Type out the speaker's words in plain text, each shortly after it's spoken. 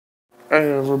Hey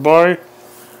everybody,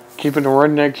 keeping the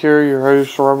redneck here, your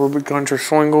host Robert Country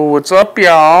Swingle. What's up,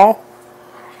 y'all?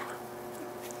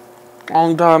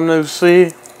 Long time no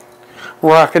see.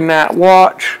 Rocking that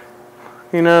watch.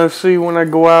 You know, see, when I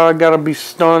go out, I gotta be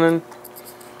stunning.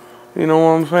 You know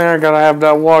what I'm saying? I gotta have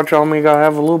that watch on me. Gotta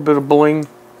have a little bit of bling.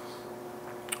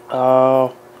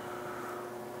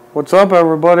 What's up,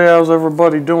 everybody? How's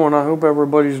everybody doing? I hope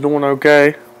everybody's doing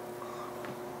okay.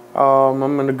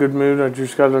 I'm in a good mood. I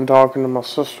just got done talking to my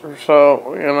sister,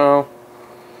 so, you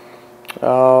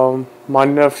know, my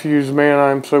nephews, man,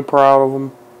 I'm so proud of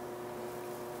them.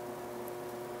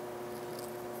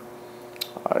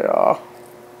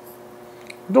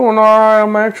 Doing alright.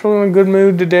 I'm actually in a good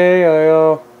mood today.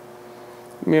 You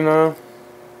know,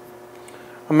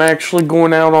 I'm actually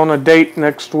going out on a date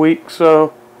next week,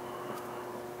 so,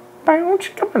 why don't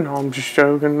you come in? No, I'm just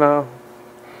joking.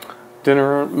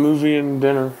 Dinner, movie and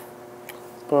dinner.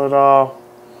 But,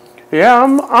 yeah,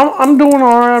 I'm doing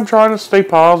alright. I'm trying to stay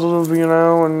positive, you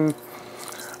know, and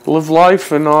live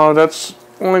life, and that's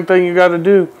the only thing you gotta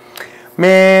do.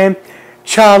 Man,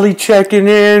 Charlie checking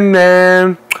in,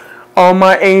 man. All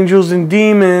my angels and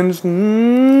demons.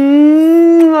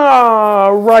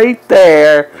 Right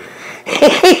there.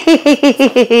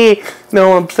 Know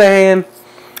what I'm saying?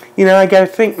 You know, I gotta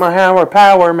thank my higher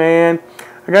power, man.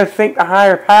 I gotta thank the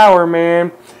higher power,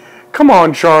 man. Come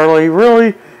on, Charlie.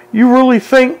 Really? You really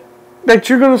think that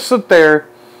you're going to sit there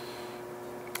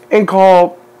and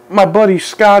call my buddy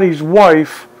Scotty's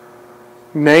wife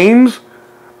names?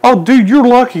 Oh, dude, you're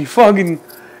lucky.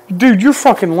 Dude, you're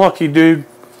fucking lucky, dude.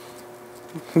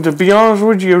 To be honest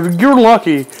with you, you're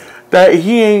lucky that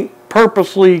he ain't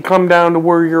purposely come down to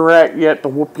where you're at yet to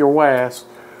whoop your ass.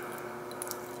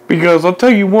 Because I'll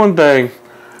tell you one thing.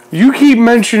 You keep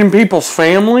mentioning people's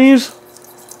families,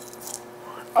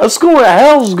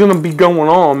 hell's gonna be going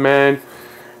on, man.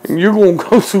 And you're gonna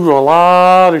go through a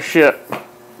lot of shit.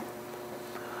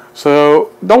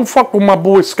 So, don't fuck with my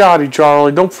boy Scotty,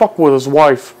 Charlie. Don't fuck with his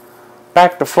wife.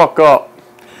 Back the fuck up.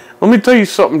 Let me tell you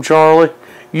something, Charlie.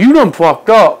 You done fucked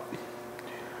up.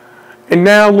 And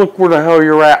now look where the hell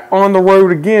you're at. On the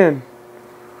road again.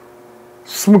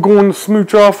 Going to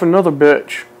smooch off another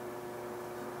bitch.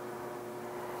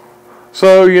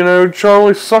 So, you know,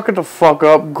 Charlie, suck it the fuck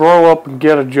up, grow up, and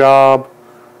get a job.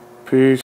 Peace.